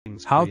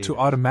sounds How creative. to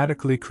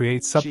automatically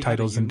create She had a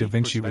subtitles in unique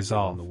DaVinci perspective on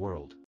Resolve. the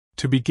world.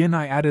 To begin,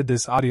 I added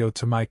this audio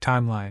to my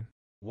timeline.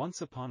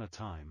 Once upon a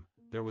time,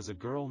 there was a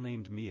girl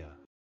named Mia.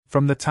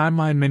 From the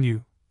timeline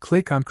menu,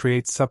 click on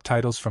Create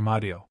Subtitles from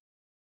Audio.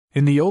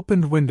 In the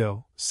opened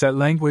window, set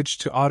language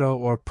to auto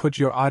or put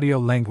your audio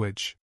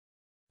language.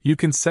 You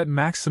can set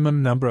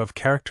maximum number of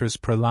characters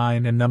per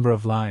line and number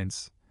of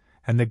lines,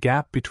 and the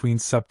gap between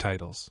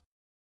subtitles.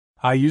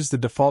 I use the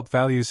default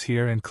values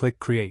here and click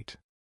Create.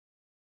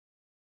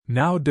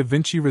 Now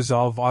DaVinci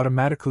Resolve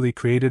automatically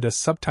created a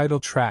subtitle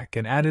track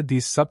and added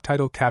these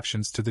subtitle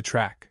captions to the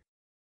track.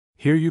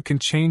 Here you can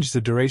change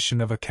the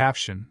duration of a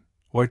caption,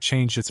 or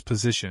change its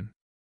position.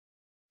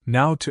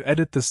 Now to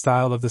edit the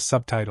style of the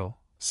subtitle,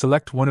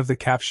 select one of the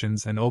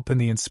captions and open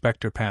the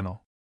Inspector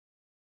panel.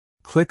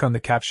 Click on the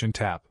Caption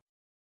tab.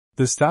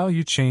 The style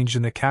you change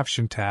in the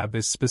Caption tab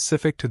is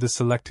specific to the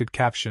selected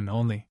caption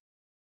only.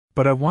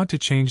 But I want to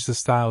change the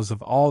styles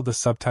of all the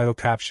subtitle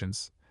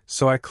captions,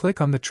 so I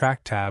click on the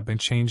Track tab and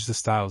change the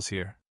styles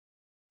here.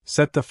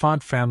 Set the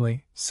font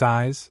family,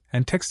 size,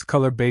 and text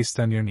color based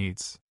on your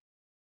needs.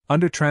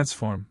 Under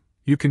Transform,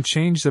 you can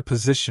change the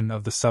position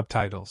of the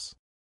subtitles.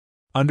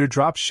 Under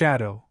Drop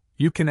Shadow,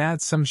 you can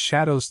add some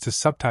shadows to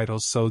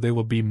subtitles so they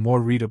will be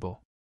more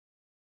readable.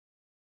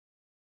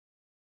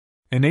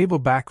 Enable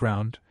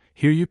Background.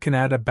 Here you can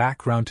add a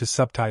background to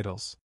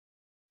subtitles.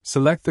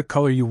 Select the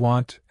color you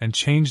want and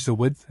change the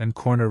width and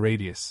corner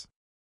radius.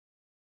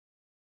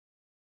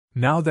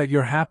 Now that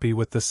you're happy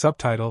with the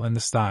subtitle and the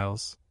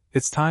styles,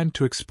 it's time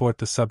to export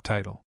the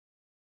subtitle.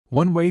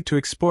 One way to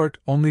export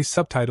only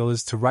subtitle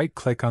is to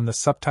right-click on the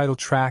subtitle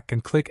track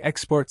and click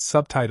Export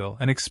Subtitle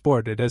and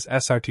export it as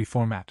SRT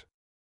format.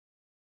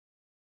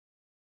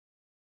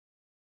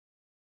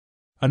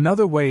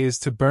 Another way is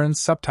to burn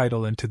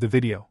subtitle into the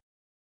video.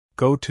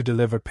 Go to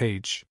Deliver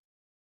page.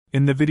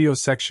 In the video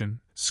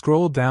section,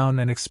 scroll down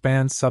and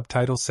expand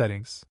Subtitle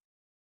Settings.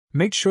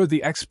 Make sure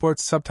the Export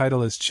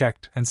Subtitle is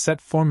checked and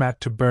set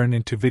Format to burn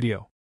into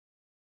video.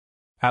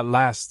 At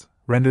last,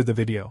 render the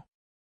video.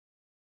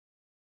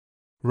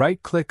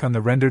 Right-click on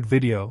the rendered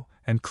video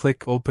and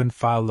click Open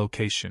File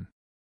Location.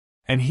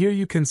 And here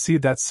you can see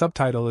that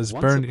subtitle is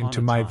burned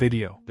into my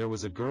video. There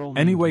was a girl named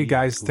Anyway Mia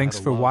guys, who thanks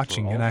had a for love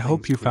watching all and I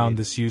hope things you found creative.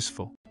 this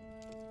useful.